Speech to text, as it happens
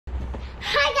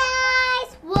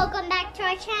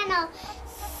our channel.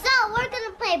 So we're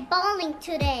gonna play bowling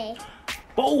today.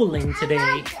 Bowling today.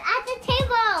 At the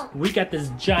table. We got this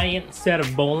giant set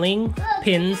of bowling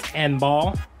pins and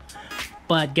ball.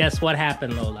 But guess what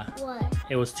happened, Lola? What?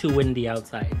 It was too windy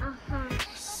outside.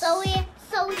 So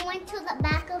we went to the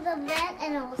back of the van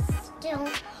and it was still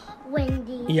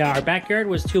windy. Yeah, our backyard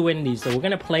was too windy, so we're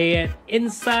gonna play it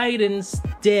inside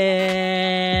instead.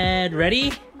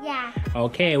 Ready? Yeah.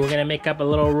 Okay, we're gonna make up a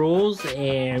little rules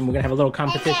and we're gonna have a little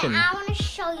competition. And then I want to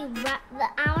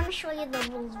show you the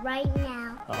rules right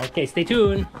now. Okay, stay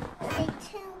tuned. Stay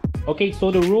tuned. Okay, so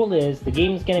the rule is the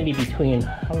game's gonna be between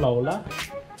Lola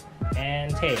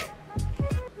and Teo.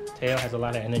 Teo has a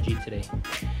lot of energy today.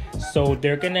 So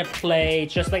they're gonna play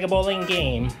just like a bowling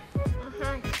game.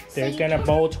 They're gonna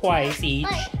bowl twice each.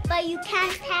 But you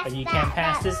can't pass. But you can't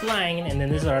pass this line, and then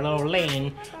this is our little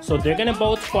lane. So they're gonna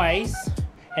bowl twice,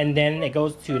 and then it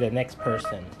goes to the next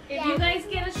person. If you guys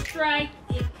get a strike,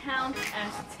 it counts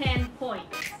as 10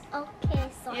 points. Okay,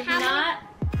 so if not,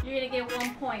 you're gonna get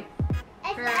 1 point.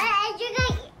 And then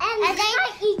you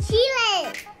eat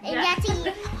chile. And you have to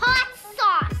eat hot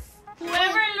sauce.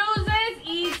 Whoever loses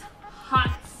eats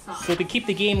hot sauce. So to keep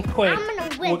the game quick, I'm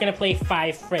gonna win. we're gonna play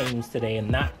 5 frames today and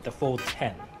not the full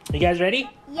 10. You guys ready?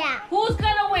 Yeah. Who's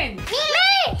gonna win? Me!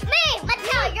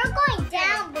 Mateo, you're going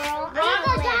down, bro. I'm gonna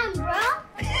go down, bro.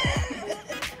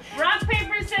 Rock,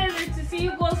 paper, scissors to see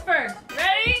who goes first.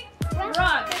 Ready?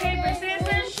 Rock, paper,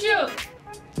 scissors, shoot.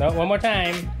 No, one more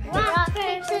time. Rock,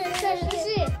 paper, scissors,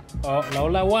 shoot. Oh,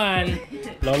 Lola won.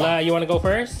 Lola, you wanna go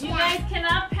first? You guys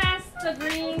cannot pass the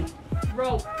green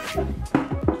rope.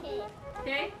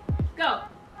 Okay? Go.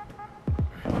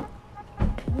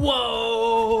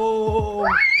 Whoa!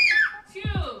 2.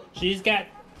 She's got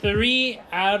 3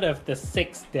 out of the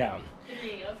 6 down.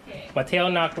 3, okay. Mateo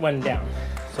knocked 1 down.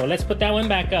 So let's put that one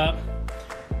back up.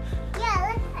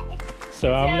 Yeah, let's.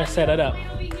 So I'm gonna set it up. Wait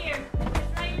over here.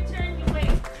 It's not your turn, you wait.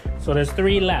 So there's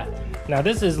 3 left. Now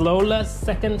this is Lola's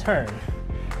second turn.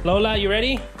 Lola, you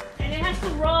ready? And it has to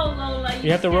roll, Lola.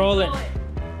 You have to roll it.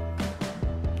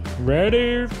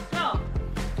 Ready? Go.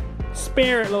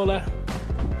 Spare it, Lola.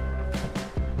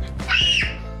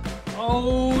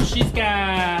 Oh, she's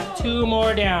got 2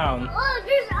 more down. Oh,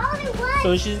 there's only one.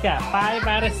 So she's got 5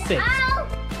 out of 6. Ow.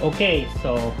 Okay,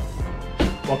 so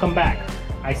welcome back.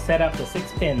 I set up the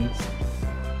 6 pins.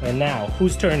 And now,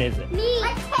 whose turn is it? Me.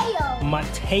 Mateo.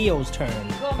 Mateo's turn.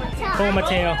 Go, Mateo. Go,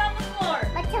 Mateo. Roll it on the floor.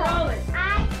 Mateo. Roll it.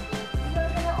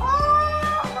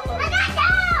 Oh, I got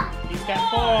down. He's got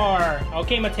 4.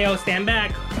 Okay, Mateo, stand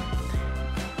back.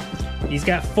 He's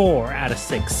got 4 out of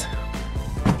 6.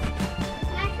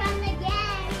 My turn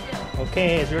again.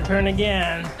 Okay, it's your turn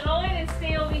again. Throw it and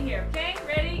stay over here, okay?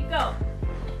 Ready? Go.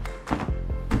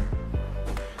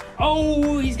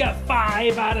 Oh, he's got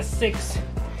 5 out of 6.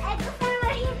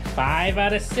 5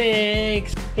 out of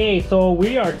 6. Okay, so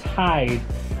we are tied.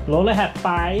 Lola had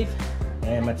 5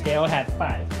 and Mateo had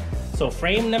 5. So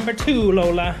frame number 2,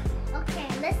 Lola. Okay,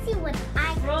 let's see what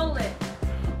I Roll it.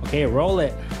 Okay, roll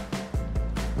it.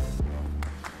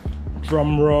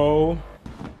 Drum roll.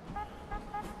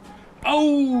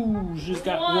 Oh, she's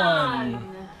got 1.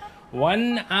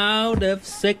 1 out of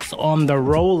 6 on the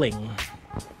rolling.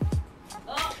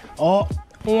 Oh,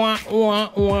 wah,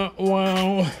 wah, wah,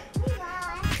 wah.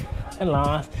 I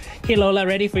lost. Okay, Lola,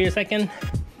 ready for your second?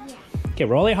 Yeah. Okay,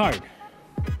 roll it hard.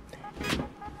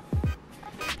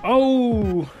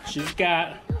 Oh, she's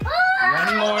got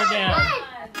 1 more down.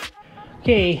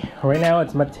 Okay, right now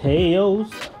it's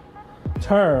Mateo's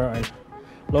turn.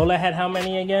 Lola had how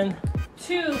many again?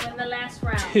 2 in the last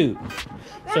round. 2.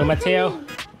 So Mateo,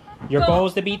 your goal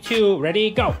is to be 2.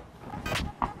 Ready, go.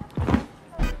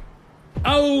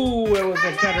 Oh, it was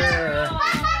a gutter.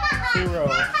 0.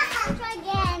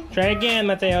 Try again,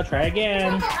 Mateo. Try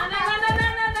again. No.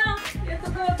 You have to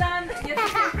go down. You have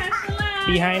to go past the line.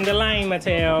 Behind the line,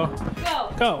 Mateo. Go.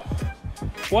 Go.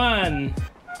 1.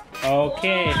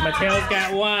 Okay, Mateo's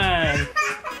got 1.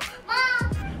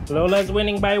 Lola's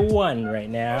winning by 1 right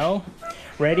now.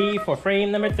 Ready for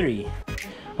frame number 3.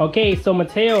 Okay, so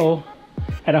Mateo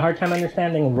had a hard time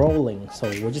understanding rolling. So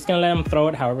we're just gonna let him throw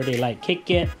it however they like. Kick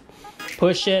it,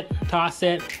 push it, toss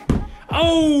it.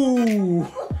 Oh!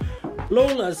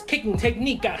 Lola's kicking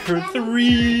technique got her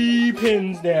 3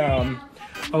 pins down.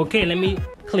 Okay, let me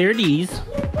clear these. So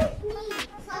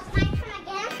it's my turn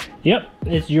again? Yep,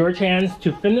 it's your chance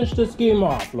to finish this game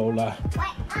off, Lola.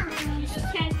 You just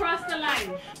can't cross the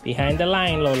line. Behind the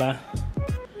line, Lola.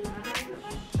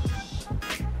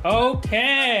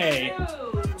 Okay.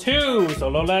 2. So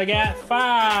Lola got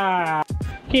 5.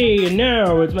 Okay,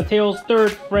 now it's Mateo's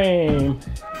third frame.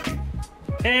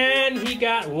 And he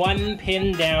got 1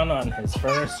 pin down on his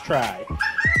first try.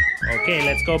 Okay,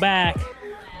 let's go back.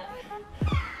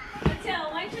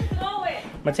 Mateo, why don't you throw it?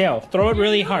 Mateo, throw it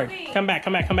really hard. Come back,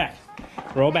 come back, come back.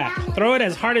 Roll back. Throw it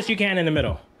as hard as you can in the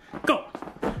middle. Go.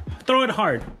 Throw it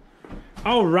hard.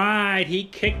 All right, he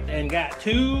kicked and got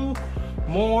 2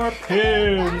 more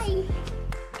pins.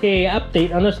 Okay,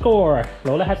 update on the score.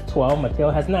 Lola has 12, Mateo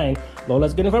has 9.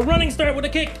 Lola's going for a running start with a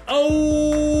kick.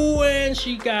 Oh, and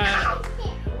she got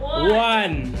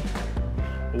 1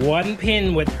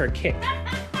 pin with her kick.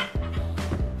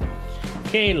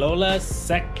 Okay, Lola's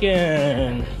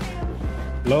second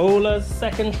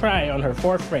try on her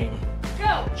 4th frame.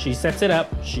 Go. She sets it up.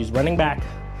 She's running back,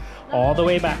 all the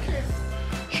way back.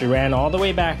 She ran all the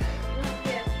way back.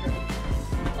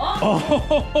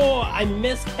 Oh, I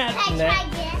missed catching that.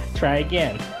 Try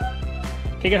again.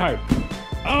 Kick it hard.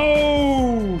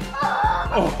 Oh!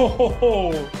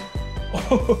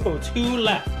 Oh, 2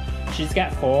 left. She's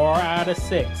got 4 out of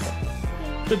 6.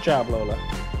 Good job, Lola.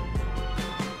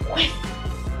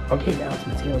 Okay, now it's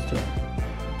Mateo's turn.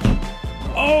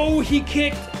 Oh, he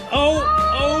kicked. Oh,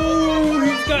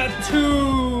 he's got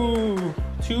 2.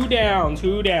 2 down,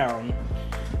 2 down.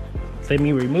 Let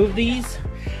me remove these.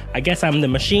 I guess I'm the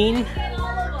machine.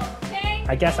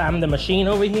 I guess I'm the machine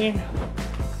over here.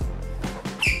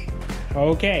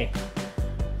 Okay.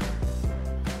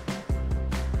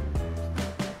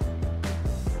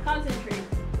 Concentrate.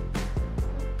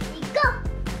 Go.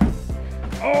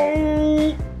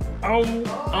 Oh.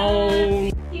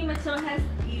 Mateo has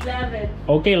 11.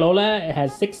 Okay, Lola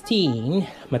has 16.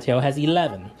 Mateo has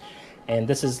 11. And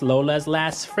this is Lola's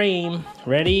last frame.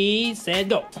 Ready, set,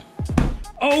 go.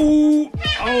 Oh.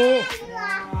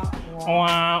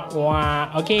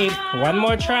 Wow. Okay, 1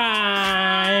 more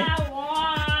try.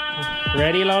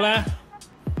 Ready, Lola?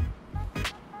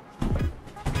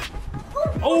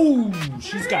 Oh,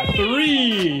 she's got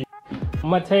 3.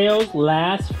 Mateo's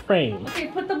last frame. Okay,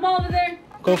 put the ball over there.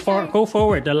 Go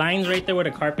forward. The line's right there where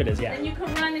the carpet is, yeah. And you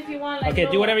can run if you want. Like Okay,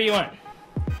 do whatever you want.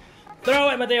 Throw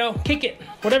it, Mateo. Kick it.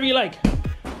 Whatever you like.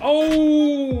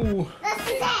 Oh! That's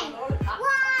the same.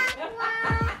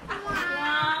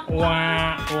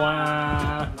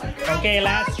 Wah. Okay,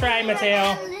 last try,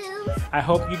 Mateo. I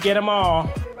hope you get them all.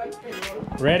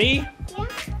 Ready? Yeah.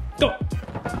 Go.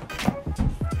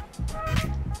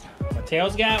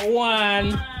 Mateo's got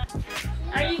 1.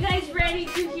 Are you guys ready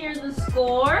to hear the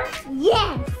score?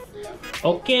 Yes.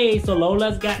 Okay, so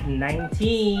Lola's got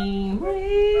 19.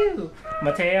 Woo!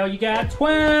 Mateo, you got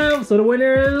 12. So the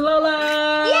winner is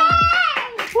Lola. Yay!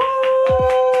 Woo!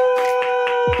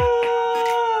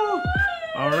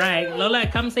 All right, Lola,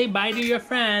 come say bye to your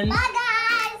friends. Bye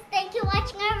guys. Thank you for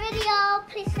watching our video.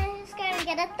 Please subscribe and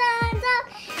get a thumbs up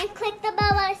and click the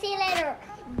bell. I'll see you later.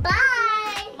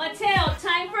 Bye. Mateo,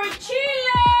 time for chile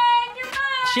in your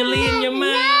mouth. Chili in your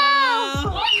mouth.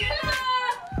 Open your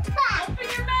mouth. Open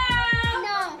your mouth.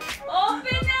 No.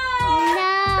 Open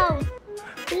up.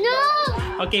 No.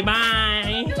 Okay,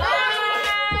 bye.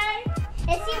 Bye.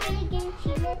 Is he really getting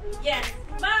cheated? Yes.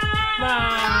 Bye.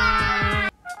 Bye.